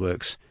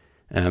fieldworks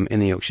in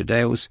the Yorkshire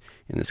Dales,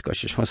 in the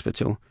Scottish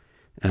Hospital,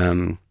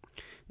 in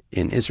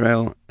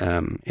Israel,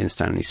 in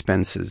Stanley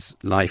Spencer's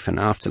Life and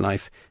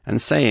Afterlife,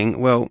 and saying,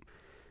 well,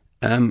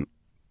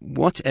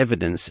 what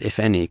evidence, if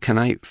any, can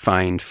I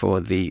find for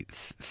the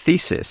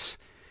thesis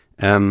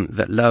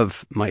that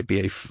love might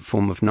be a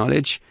form of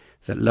knowledge,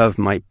 that love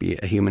might be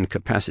a human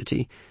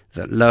capacity,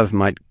 that love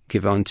might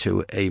give on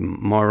to a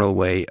moral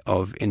way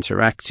of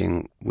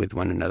interacting with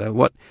one another?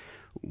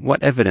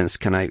 What evidence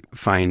can I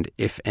find,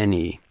 if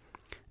any,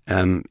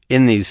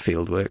 in these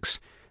fieldworks,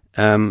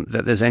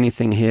 that there's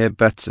anything here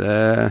but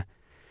a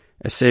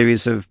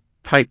series of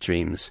pipe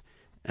dreams?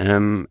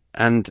 And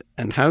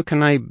how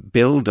can I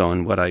build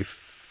on what I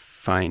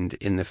find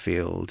in the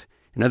field?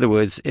 In other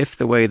words, if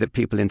the way that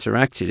people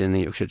interacted in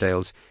the Yorkshire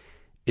Dales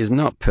is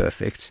not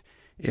perfect,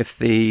 if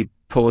the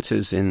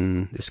porters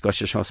in the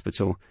Scottish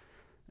Hospital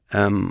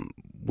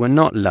were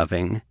not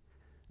loving,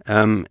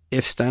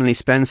 if Stanley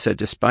Spencer,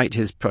 despite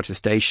his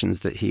protestations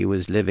that he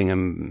was living a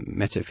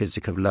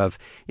metaphysic of love,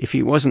 if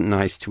he wasn't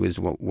nice to his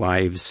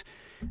wives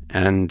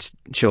and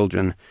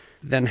children,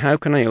 then how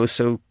can I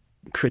also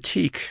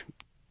critique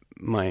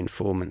my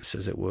informants,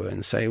 as it were,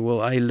 and say,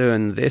 well, I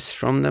learn this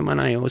from them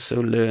and I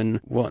also learn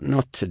what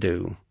not to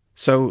do.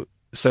 So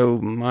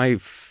my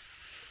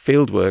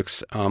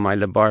fieldworks are my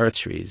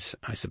laboratories,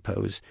 I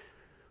suppose.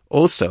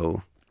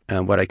 Also,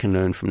 what I can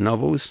learn from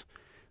novels,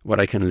 what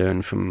I can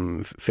learn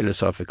from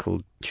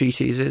philosophical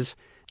treatises.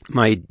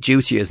 My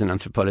duty as an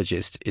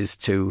anthropologist is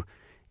to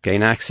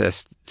gain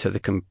access to the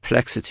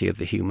complexity of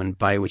the human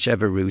by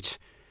whichever route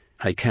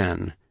I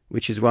can,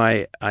 which is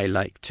why I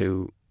like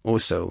to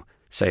also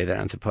say that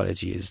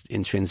anthropology is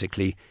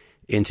intrinsically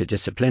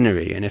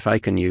interdisciplinary. And if I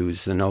can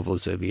use the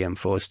novels of E.M.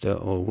 Forster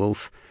or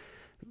Woolf,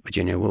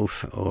 Virginia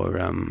Woolf, or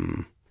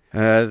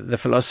the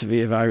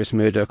philosophy of Iris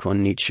Murdoch or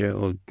Nietzsche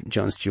or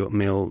John Stuart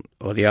Mill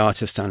or the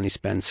art of Stanley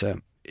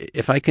Spencer,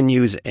 if I can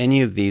use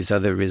any of these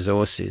other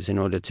resources in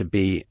order to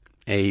be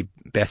a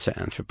better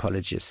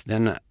anthropologist,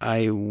 then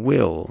I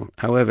will,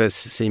 however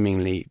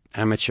seemingly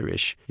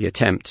amateurish the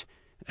attempt,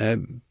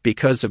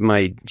 because of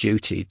my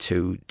duty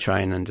to try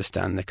and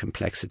understand the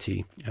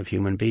complexity of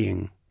human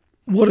being.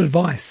 What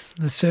advice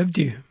has served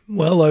you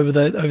well over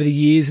the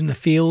years in the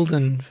field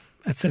and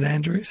at St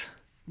Andrews?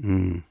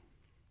 I'm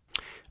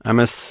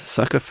a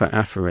sucker for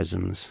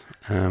aphorisms,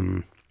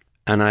 and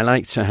I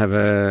like to have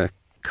a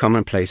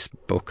commonplace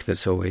book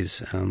that's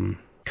always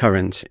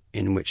current,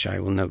 in which I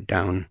will note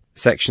down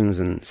sections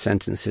and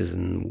sentences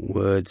and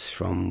words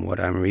from what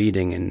I'm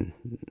reading in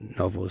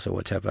novels or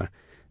whatever,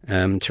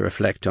 to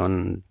reflect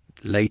on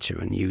later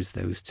and use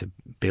those to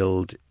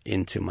build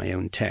into my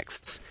own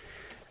texts.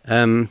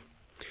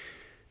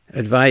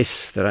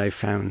 Advice that I've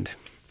found.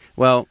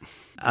 Well,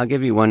 I'll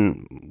give you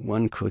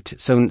one quote.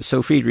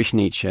 So Friedrich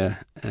Nietzsche,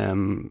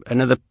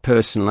 another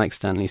person like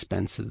Stanley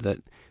Spencer,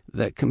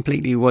 that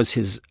completely was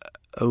his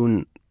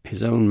own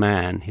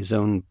man, his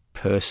own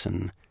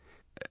person,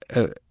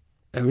 a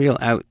real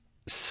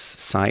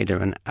outsider,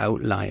 an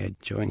outlier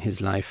during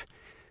his life.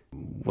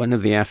 One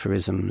of the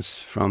aphorisms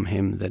from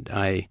him that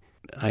I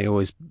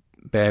always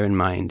bear in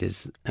mind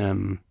is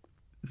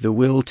the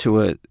will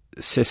to a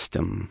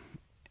system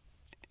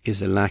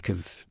is a lack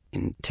of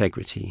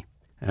integrity.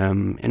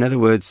 In other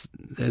words,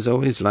 there's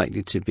always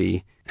likely to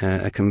be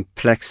a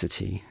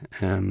complexity,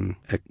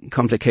 a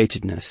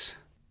complicatedness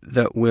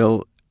that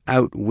will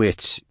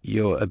outwit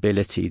your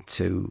ability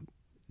to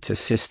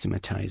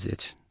systematize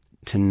it,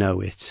 to know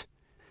it.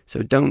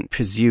 So don't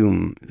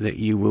presume that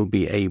you will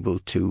be able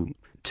to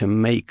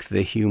make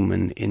the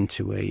human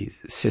into a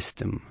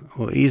system,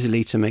 or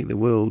easily to make the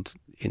world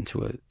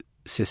into a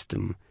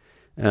system.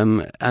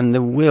 And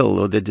the will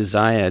or the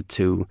desire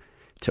to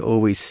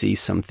always see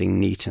something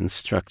neat and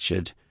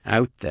structured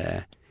out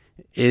there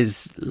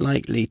is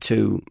likely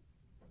to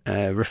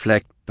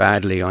reflect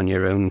badly on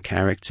your own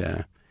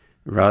character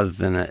rather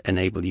than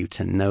enable you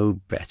to know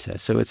better.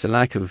 So it's a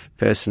lack of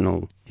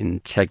personal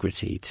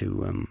integrity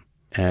to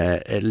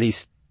at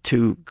least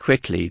too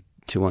quickly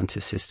to want to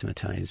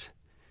systematize.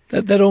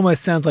 That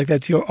almost sounds like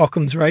that's your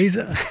Occam's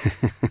razor.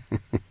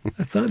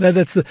 that's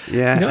the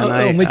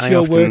on which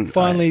your work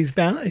finally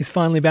is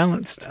finally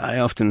balanced. I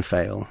often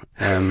fail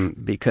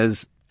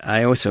because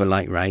I also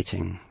like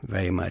writing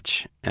very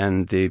much,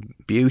 and the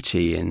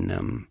beauty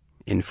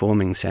in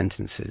forming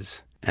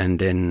sentences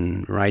and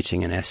in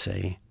writing an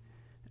essay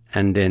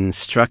and in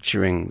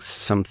structuring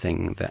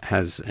something that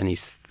has an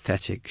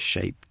aesthetic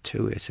shape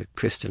to it, a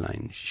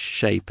crystalline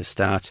shape, a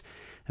start,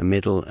 a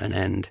middle, an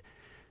end.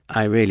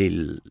 I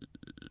really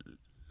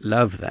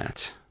love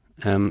that.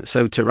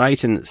 So to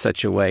write in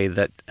such a way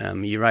that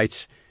you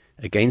write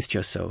against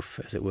yourself,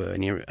 as it were,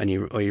 and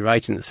you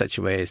write in such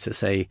a way as to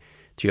say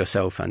to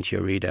yourself and to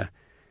your reader,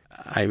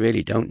 I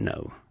really don't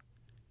know.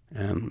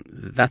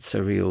 That's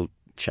a real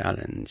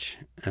challenge.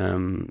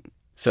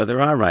 So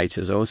there are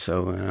writers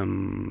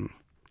also,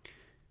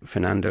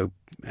 Fernando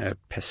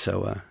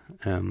Pessoa,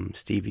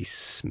 Stevie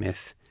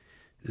Smith,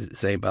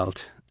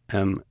 Sebald,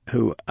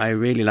 who I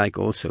really like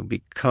also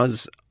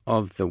because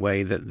of the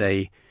way that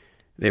they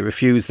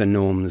refuse the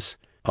norms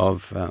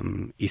of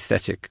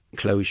aesthetic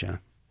closure,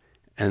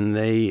 and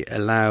they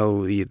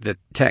allow the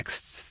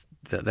texts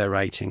that they're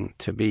writing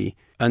to be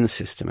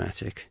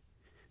unsystematic.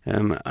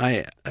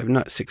 I have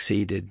not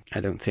succeeded, I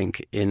don't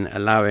think, in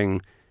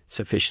allowing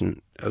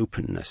sufficient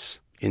openness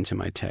into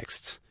my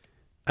texts.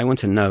 I want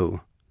to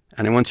know,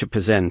 and I want to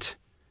present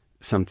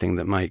something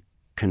that might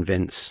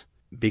convince,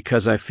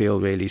 because I feel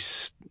really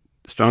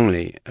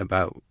strongly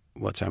about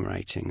what I'm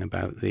writing,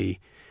 about the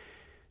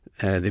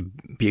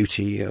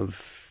beauty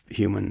of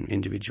human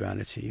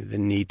individuality, the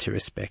need to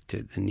respect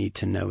it, the need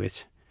to know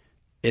it.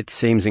 It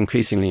seems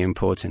increasingly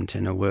important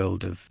in a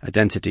world of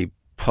identity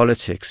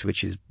politics,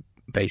 which is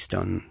based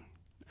on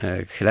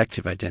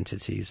collective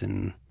identities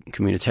and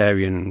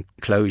communitarian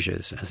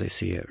closures, as I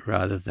see it,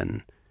 rather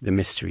than the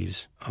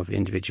mysteries of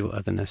individual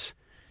otherness.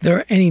 There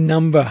are any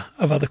number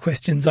of other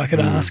questions I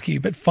could ask you,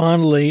 but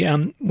finally,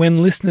 when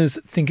listeners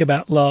think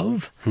about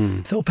love,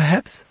 so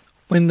perhaps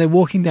when they're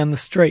walking down the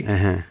street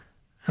and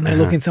they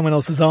look in someone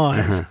else's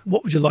eyes,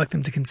 what would you like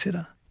them to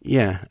consider?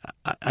 Yeah,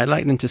 I'd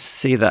like them to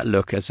see that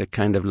look as a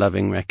kind of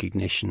loving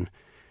recognition.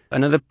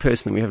 Another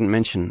person that we haven't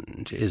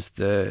mentioned is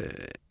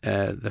the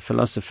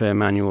philosopher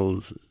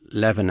Emmanuel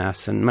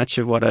Levinas, and much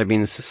of what I've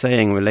been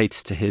saying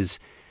relates to his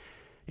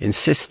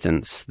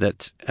insistence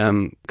that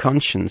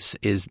conscience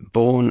is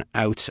born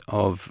out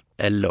of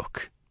a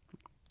look.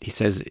 He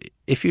says,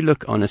 if you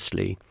look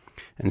honestly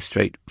and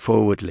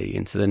straightforwardly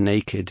into the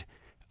naked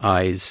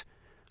eyes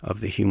of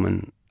the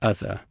human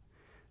other,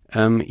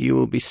 you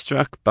will be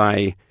struck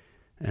by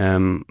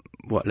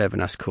what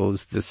Levinas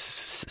calls the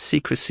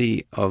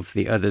secrecy of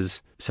the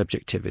other's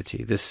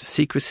subjectivity, the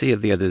secrecy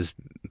of the other's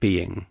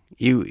being.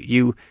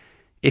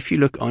 If you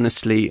look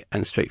honestly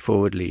and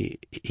straightforwardly,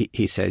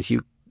 he says,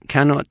 you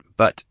cannot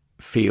but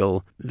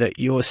feel that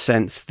your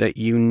sense that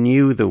you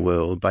knew the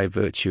world by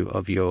virtue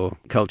of your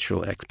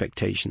cultural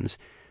expectations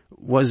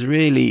was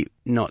really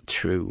not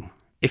true.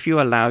 If you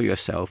allow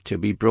yourself to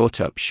be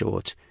brought up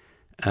short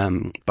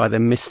by the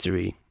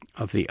mystery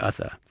of the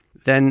other,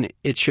 then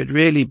it should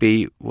really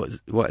be what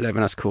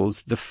Levinas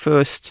calls the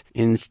first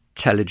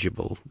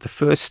intelligible, the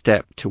first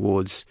step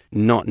towards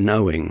not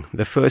knowing,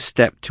 the first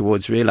step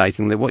towards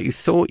realizing that what you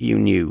thought you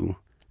knew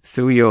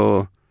through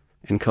your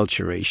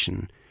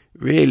enculturation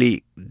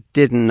really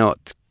did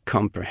not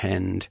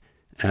comprehend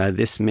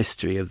this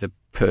mystery of the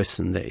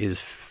person that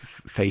is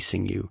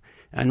facing you.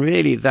 And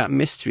really that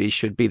mystery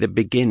should be the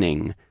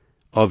beginning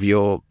of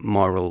your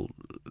moral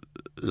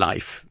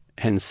life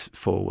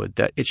henceforward,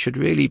 that it should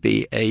really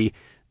be a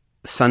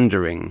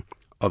sundering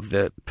of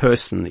the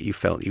person that you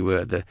felt you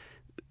were, the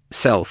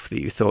self that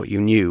you thought you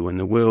knew, and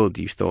the world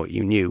you thought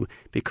you knew,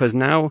 because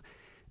now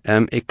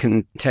it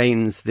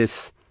contains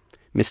this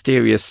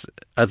mysterious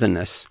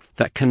otherness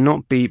that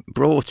cannot be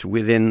brought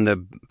within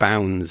the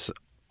bounds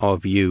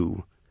of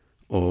you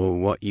or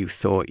what you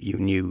thought you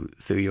knew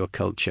through your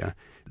culture.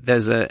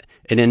 there's an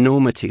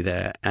enormity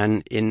there,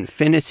 an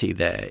infinity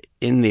there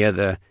in the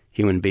other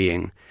human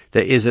being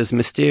that is as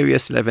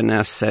mysterious,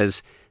 Levinas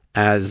says,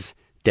 as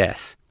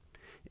death.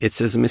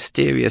 It's as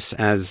mysterious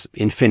as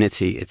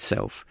infinity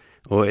itself,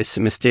 or it's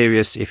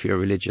mysterious, if you're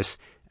religious,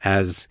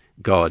 as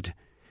God.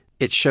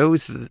 It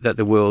shows that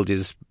the world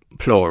is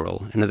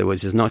plural. In other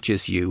words, it's not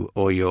just you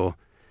or your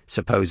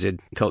supposed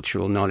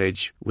cultural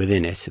knowledge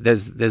within it.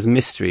 There's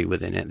mystery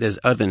within it. There's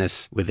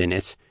otherness within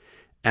it.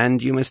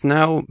 And you must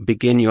now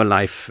begin your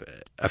life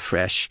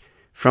afresh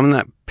from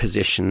that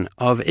position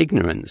of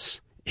ignorance.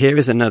 Here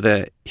is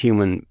another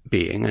human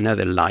being,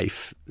 another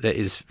life that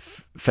is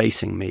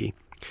facing me.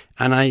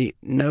 And I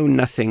know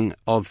nothing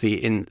of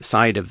the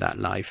inside of that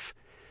life.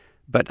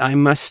 But I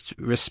must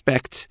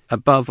respect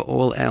above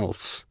all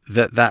else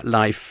that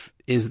life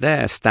is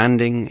there,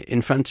 standing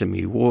in front of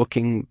me,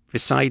 walking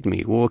beside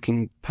me,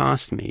 walking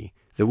past me.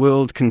 The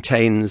world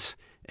contains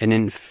an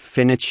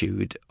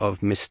infinitude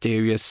of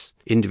mysterious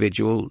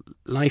individual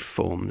life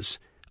forms,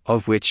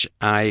 of which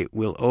I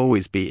will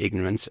always be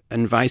ignorant,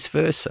 and vice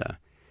versa,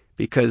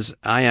 because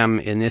I am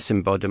in this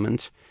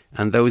embodiment,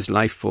 and those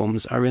life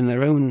forms are in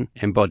their own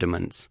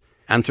embodiments.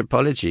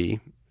 Anthropology,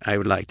 I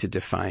would like to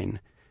define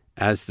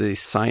as the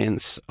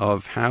science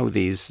of how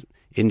these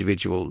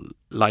individual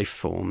life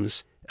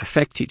forms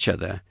affect each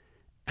other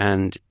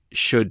and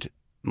should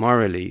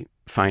morally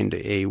find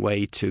a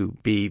way to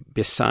be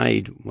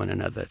beside one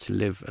another, to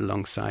live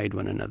alongside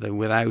one another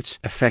without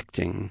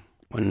affecting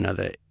one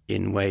another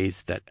in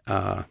ways that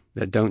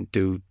don't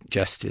do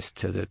justice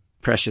to the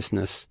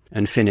preciousness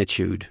and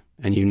finitude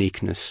and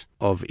uniqueness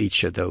of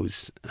each of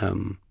those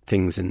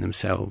things in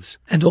themselves.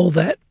 And all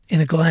that in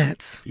a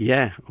glance.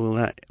 Yeah, all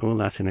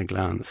that in a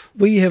glance.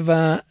 We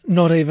have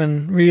not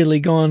even really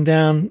gone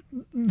down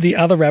the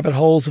other rabbit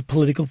holes of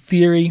political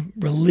theory,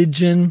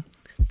 religion,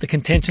 the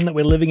contention that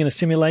we're living in a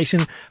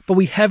simulation, but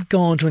we have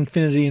gone to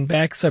infinity and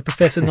back. So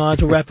Professor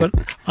Nigel Rapport,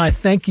 I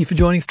thank you for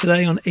joining us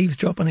today on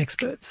Eavesdrop on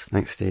Experts.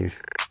 Thanks, Steve.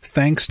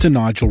 Thanks to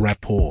Nigel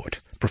Rapport,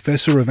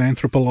 Professor of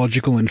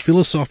Anthropological and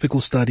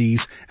Philosophical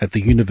Studies at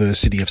the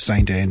University of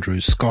St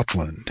Andrews,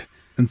 Scotland.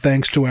 And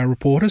thanks to our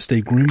reporter,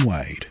 Steve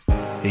Grimwade.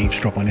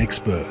 Eavesdrop on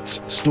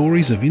Experts,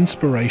 Stories of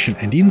Inspiration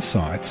and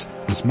Insights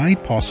was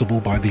made possible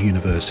by the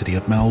University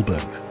of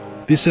Melbourne.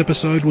 This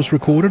episode was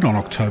recorded on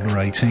October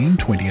 18,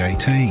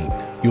 2018.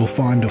 You'll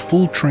find a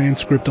full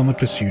transcript on the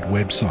Pursuit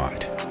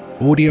website.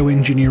 Audio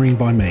engineering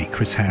by me,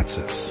 Chris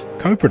Hatzis.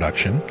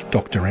 Co-production,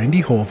 Dr.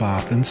 Andi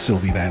Horvath and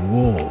Silvi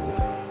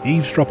Vann-Wall.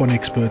 Eavesdrop on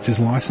Experts is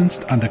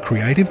licensed under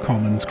Creative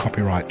Commons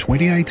Copyright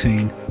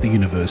 2018, the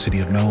University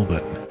of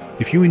Melbourne.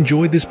 If you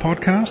enjoyed this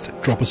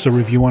podcast, drop us a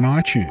review on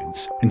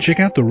iTunes and check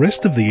out the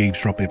rest of the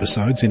Eavesdrop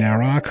episodes in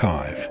our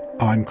archive.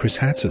 I'm Chris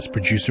Hatzis,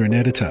 producer and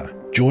editor.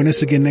 Join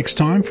us again next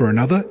time for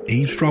another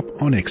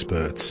Eavesdrop on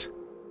Experts.